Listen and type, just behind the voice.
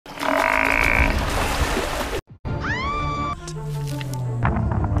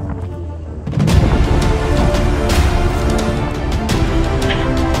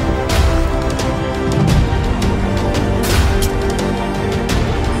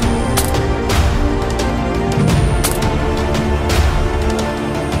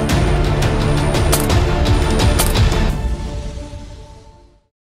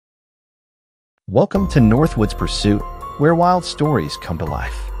Welcome to Northwoods Pursuit, where wild stories come to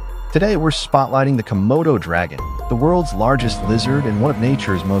life. Today we're spotlighting the Komodo dragon, the world's largest lizard and one of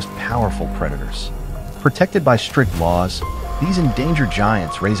nature's most powerful predators. Protected by strict laws, these endangered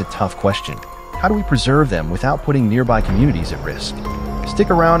giants raise a tough question. How do we preserve them without putting nearby communities at risk? Stick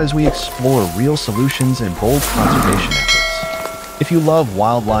around as we explore real solutions and bold conservation efforts. If you love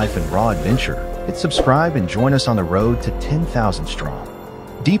wildlife and raw adventure, hit subscribe and join us on the road to 10,000 strong.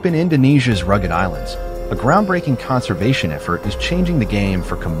 Deep in Indonesia's rugged islands, a groundbreaking conservation effort is changing the game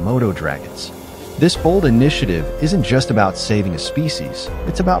for Komodo dragons. This bold initiative isn't just about saving a species,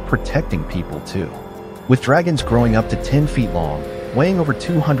 it's about protecting people too. With dragons growing up to 10 feet long, weighing over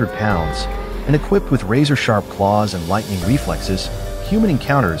 200 pounds, and equipped with razor-sharp claws and lightning reflexes, human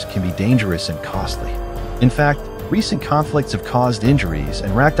encounters can be dangerous and costly. In fact, recent conflicts have caused injuries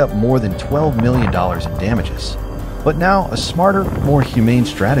and racked up more than $12 million in damages. But now, a smarter, more humane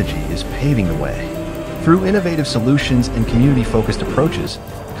strategy is paving the way. Through innovative solutions and community-focused approaches,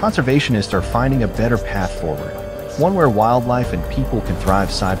 conservationists are finding a better path forward, one where wildlife and people can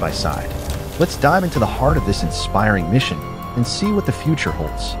thrive side by side. Let's dive into the heart of this inspiring mission and see what the future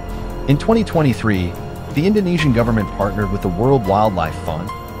holds. In 2023, the Indonesian government partnered with the World Wildlife Fund,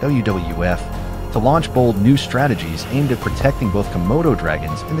 WWF, to launch bold new strategies aimed at protecting both Komodo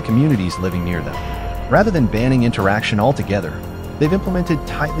dragons and the communities living near them. Rather than banning interaction altogether, they've implemented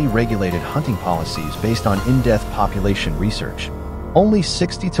tightly regulated hunting policies based on in-depth population research. Only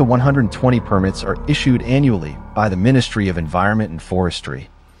 60 to 120 permits are issued annually by the Ministry of Environment and Forestry,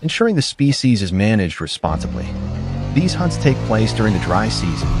 ensuring the species is managed responsibly. These hunts take place during the dry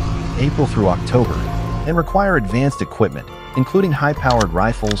season, April through October, and require advanced equipment, including high-powered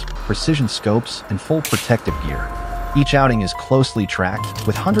rifles, precision scopes, and full protective gear. Each outing is closely tracked,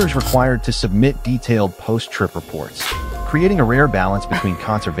 with hunters required to submit detailed post-trip reports, creating a rare balance between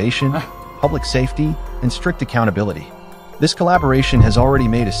conservation, public safety, and strict accountability. This collaboration has already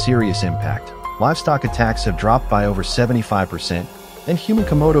made a serious impact. Livestock attacks have dropped by over 75%, and human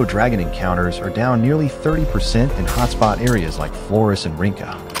Komodo dragon encounters are down nearly 30% in hotspot areas like Flores and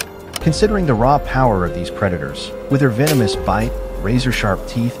Rinca. Considering the raw power of these predators, with their venomous bite, razor-sharp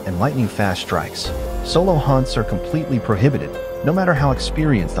teeth, and lightning-fast strikes, solo hunts are completely prohibited, no matter how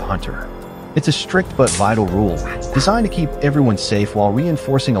experienced the hunter. It's a strict but vital rule, designed to keep everyone safe while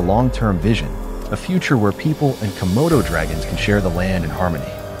reinforcing a long-term vision, a future where people and Komodo dragons can share the land in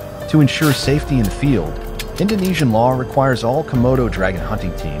harmony. To ensure safety in the field, Indonesian law requires all Komodo dragon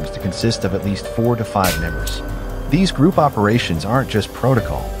hunting teams to consist of at least 4 to 5 members. These group operations aren't just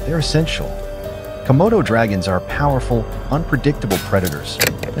protocol, they're essential. Komodo dragons are powerful, unpredictable predators,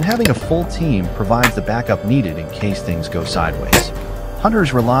 and having a full team provides the backup needed in case things go sideways.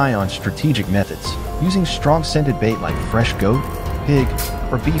 Hunters rely on strategic methods, using strong-scented bait like fresh goat, pig,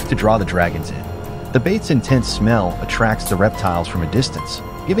 or beef to draw the dragons in. The bait's intense smell attracts the reptiles from a distance,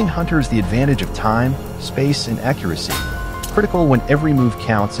 giving hunters the advantage of time, space, and accuracy, critical when every move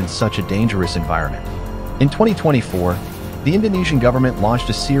counts in such a dangerous environment. In 2024, the Indonesian government launched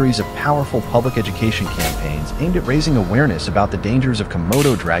a series of powerful public education campaigns aimed at raising awareness about the dangers of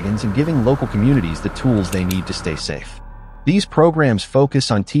Komodo dragons and giving local communities the tools they need to stay safe. These programs focus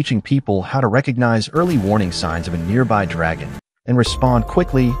on teaching people how to recognize early warning signs of a nearby dragon and respond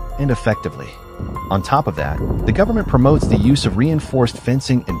quickly and effectively. On top of that, the government promotes the use of reinforced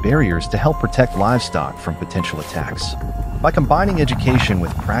fencing and barriers to help protect livestock from potential attacks. By combining education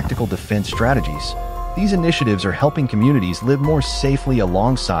with practical defense strategies, these initiatives are helping communities live more safely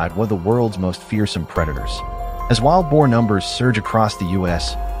alongside one of the world's most fearsome predators. As wild boar numbers surge across the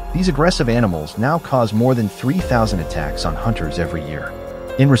U.S., these aggressive animals now cause more than 3,000 attacks on hunters every year.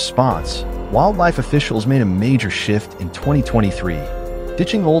 In response, wildlife officials made a major shift in 2023,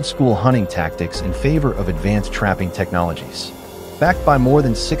 ditching old-school hunting tactics in favor of advanced trapping technologies. Backed by more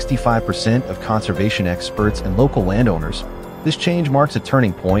than 65% of conservation experts and local landowners, this change marks a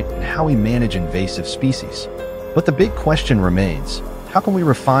turning point in how we manage invasive species. But the big question remains, how can we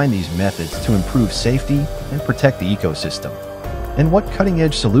refine these methods to improve safety and protect the ecosystem? And what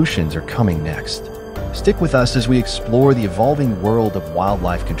cutting-edge solutions are coming next? Stick with us as we explore the evolving world of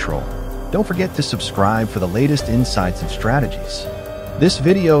wildlife control. Don't forget to subscribe for the latest insights and strategies. This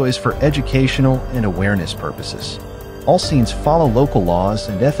video is for educational and awareness purposes. All scenes follow local laws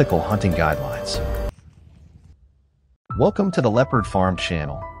and ethical hunting guidelines. Welcome to the Leopard Farm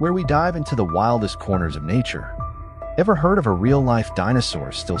channel, where we dive into the wildest corners of nature. Ever heard of a real-life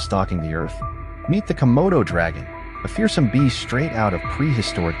dinosaur still stalking the earth? Meet the Komodo dragon, a fearsome beast straight out of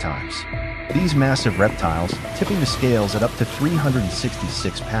prehistoric times. These massive reptiles, tipping the scales at up to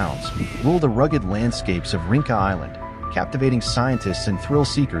 366 pounds, rule the rugged landscapes of Rinca Island, captivating scientists and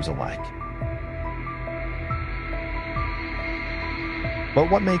thrill-seekers alike. But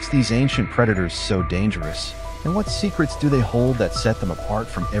what makes these ancient predators so dangerous? And what secrets do they hold that set them apart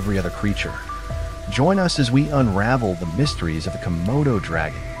from every other creature? Join us as we unravel the mysteries of the Komodo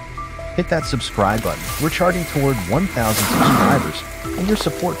dragon. Hit that subscribe button. We're charting toward 1,000 subscribers, and your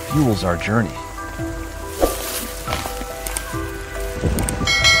support fuels our journey.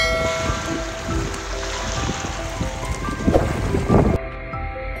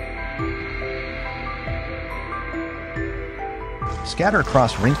 Scattered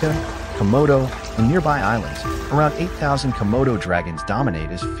across Rinca, Komodo, and nearby islands, around 8,000 Komodo dragons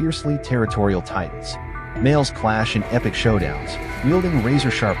dominate as fiercely territorial titans. Males clash in epic showdowns, wielding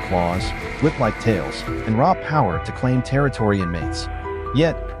razor-sharp claws, whip-like tails, and raw power to claim territory and mates.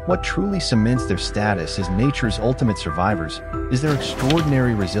 Yet, what truly cements their status as nature's ultimate survivors is their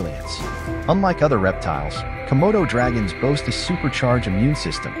extraordinary resilience. Unlike other reptiles, Komodo dragons boast a supercharged immune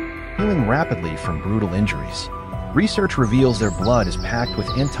system, healing rapidly from brutal injuries. Research reveals their blood is packed with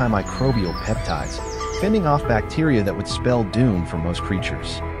antimicrobial peptides, fending off bacteria that would spell doom for most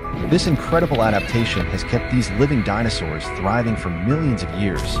creatures. This incredible adaptation has kept these living dinosaurs thriving for millions of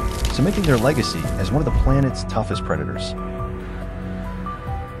years, cementing their legacy as one of the planet's toughest predators.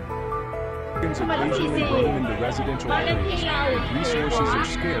 Dragons occasionally roam into residential areas where resources are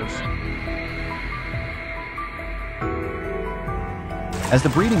scarce. As the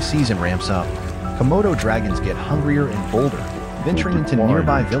breeding season ramps up, Komodo dragons get hungrier and bolder, venturing into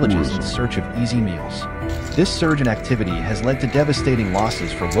nearby villages in search of easy meals. This surge in activity has led to devastating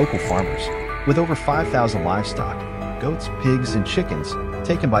losses for local farmers, with over 5,000 livestock, goats, pigs, and chickens,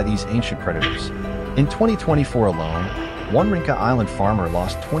 taken by these ancient predators. In 2024 alone, one Rinca Island farmer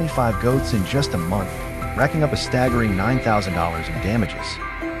lost 25 goats in just a month, racking up a staggering $9,000 in damages.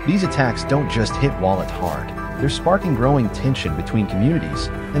 These attacks don't just hit wallet hard, they're sparking growing tension between communities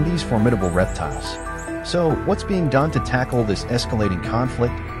and these formidable reptiles. So, what's being done to tackle this escalating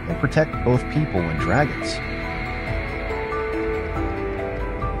conflict and protect both people and dragons?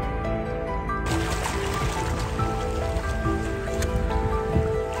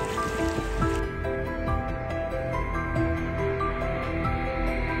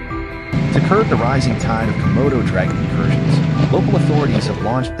 To curb the rising tide of Komodo dragon incursions, local authorities have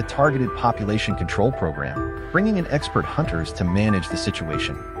launched a targeted population control program, bringing in expert hunters to manage the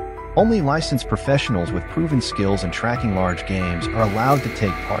situation. Only licensed professionals with proven skills in tracking large games are allowed to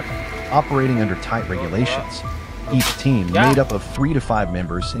take part, operating under tight regulations. Each team, made up of 3 to 5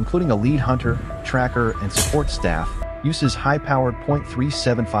 members, including a lead hunter, tracker, and support staff, uses high-powered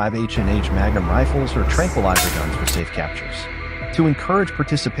 .375 H&H Magnum rifles or tranquilizer guns for safe captures. To encourage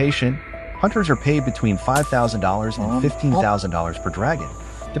participation, hunters are paid between $5,000 and $15,000 per dragon,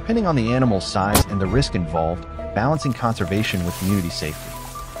 depending on the animal's size and the risk involved, balancing conservation with community safety.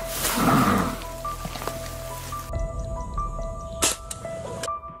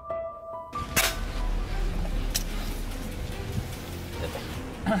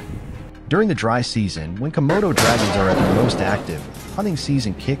 During the dry season, when Komodo dragons are at their most active, hunting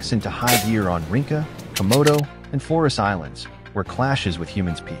season kicks into high gear on Rinca, Komodo, and Flores Islands, where clashes with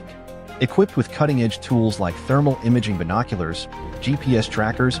humans peak. Equipped with cutting-edge tools like thermal imaging binoculars, GPS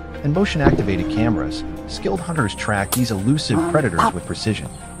trackers, and motion-activated cameras, skilled hunters track these elusive predators with precision.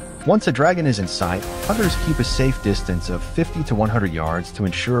 Once a dragon is in sight, hunters keep a safe distance of 50 to 100 yards to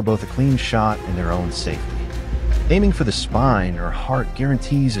ensure both a clean shot and their own safety. Aiming for the spine or heart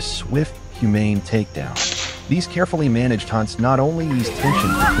guarantees a swift, humane takedown. These carefully managed hunts not only ease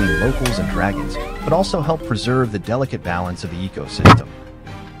tensions between locals and dragons, but also help preserve the delicate balance of the ecosystem.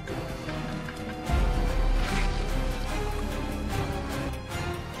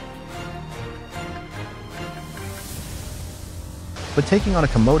 But taking on a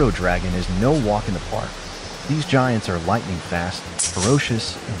Komodo dragon is no walk in the park. These giants are lightning fast,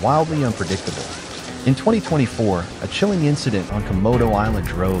 ferocious, and wildly unpredictable. In 2024, a chilling incident on Komodo Island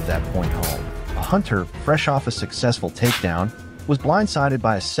drove that point home. A hunter, fresh off a successful takedown, was blindsided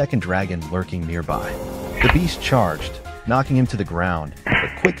by a second dragon lurking nearby. The beast charged, knocking him to the ground,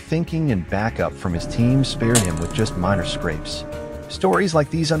 but quick thinking and backup from his team spared him with just minor scrapes. Stories like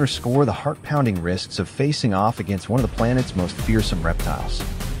these underscore the heart-pounding risks of facing off against one of the planet's most fearsome reptiles.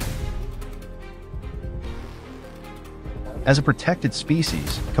 As a protected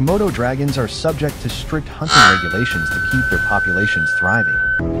species, Komodo dragons are subject to strict hunting regulations to keep their populations thriving.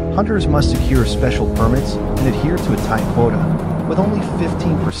 Hunters must secure special permits and adhere to a tight quota, with only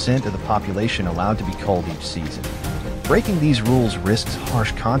 15% of the population allowed to be culled each season. Breaking these rules risks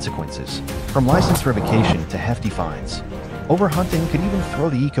harsh consequences, from license revocation to hefty fines. Overhunting could even throw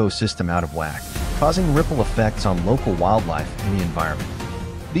the ecosystem out of whack, causing ripple effects on local wildlife and the environment.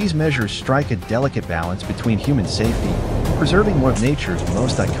 These measures strike a delicate balance between human safety, preserving one of nature's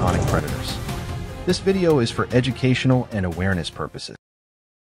most iconic predators. This video is for educational and awareness purposes.